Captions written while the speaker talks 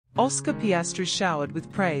Oscar Piastri showered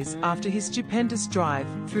with praise after his stupendous drive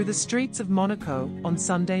through the streets of Monaco on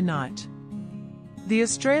Sunday night. The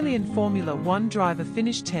Australian Formula One driver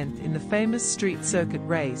finished 10th in the famous street circuit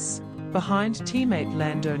race, behind teammate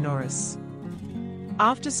Lando Norris.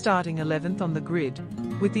 After starting 11th on the grid,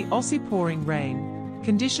 with the Aussie pouring rain,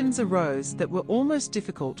 conditions arose that were almost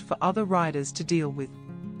difficult for other riders to deal with.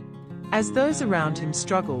 As those around him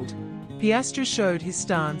struggled, Piastri showed his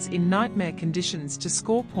stance in nightmare conditions to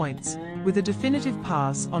score points, with a definitive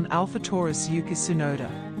pass on Alphatauri's Yuki Tsunoda.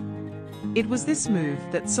 It was this move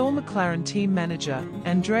that saw McLaren team manager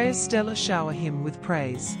Andreas Stella shower him with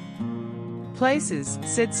praise. "Places,"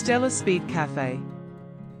 said Stella Speedcafe.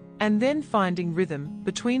 "And then finding rhythm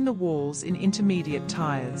between the walls in intermediate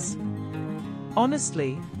tyres.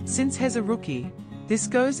 Honestly, since he's a rookie, this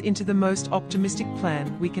goes into the most optimistic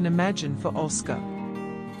plan we can imagine for Oscar."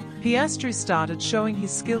 Piastri started showing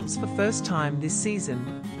his skills for first time this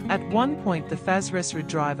season. At one point the Fasresr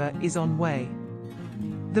driver is on way.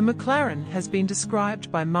 The McLaren has been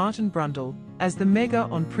described by Martin Brundle as the mega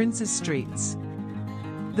on Prince's streets.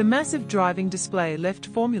 The massive driving display left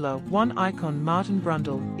Formula One icon Martin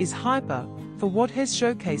Brundle is hyper for what he's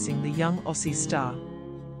showcasing the young Aussie star.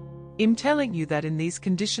 "I'm telling you that in these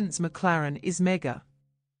conditions McLaren is mega."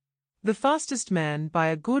 The fastest man by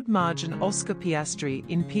a good margin, Oscar Piastri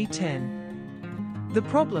in P10. The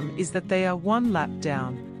problem is that they are one lap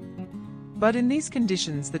down. But in these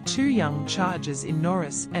conditions the two young chargers in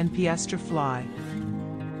Norris and Piastri fly.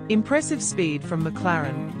 "Impressive speed from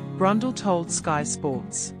McLaren," Brundle told Sky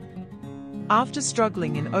Sports. After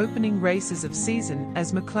struggling in opening races of season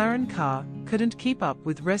as McLaren car couldn't keep up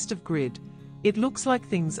with rest of grid, it looks like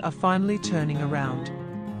things are finally turning around.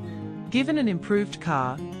 Given an improved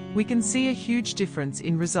car, we can see a huge difference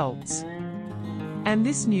in results. And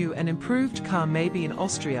this new and improved car may be in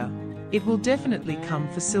Austria, it will definitely come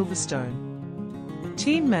for Silverstone.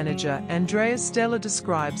 Team manager Andreas Stella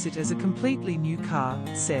describes it as a completely new car,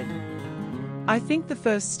 said. "I think the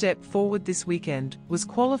first step forward this weekend was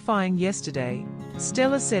qualifying yesterday,"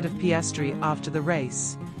 Stella said of Piastri after the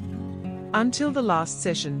race. "Until the last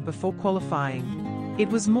session before qualifying, it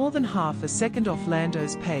was more than half a second off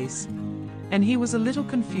Lando's pace, and he was a little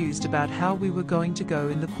confused about how we were going to go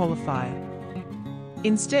in the qualifier.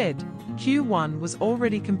 Instead, Q1 was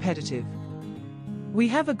already competitive. We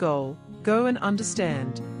have a goal, go and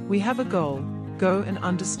understand. We have a goal, go and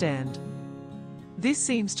understand." This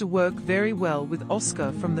seems to work very well with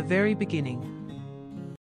Oscar from the very beginning.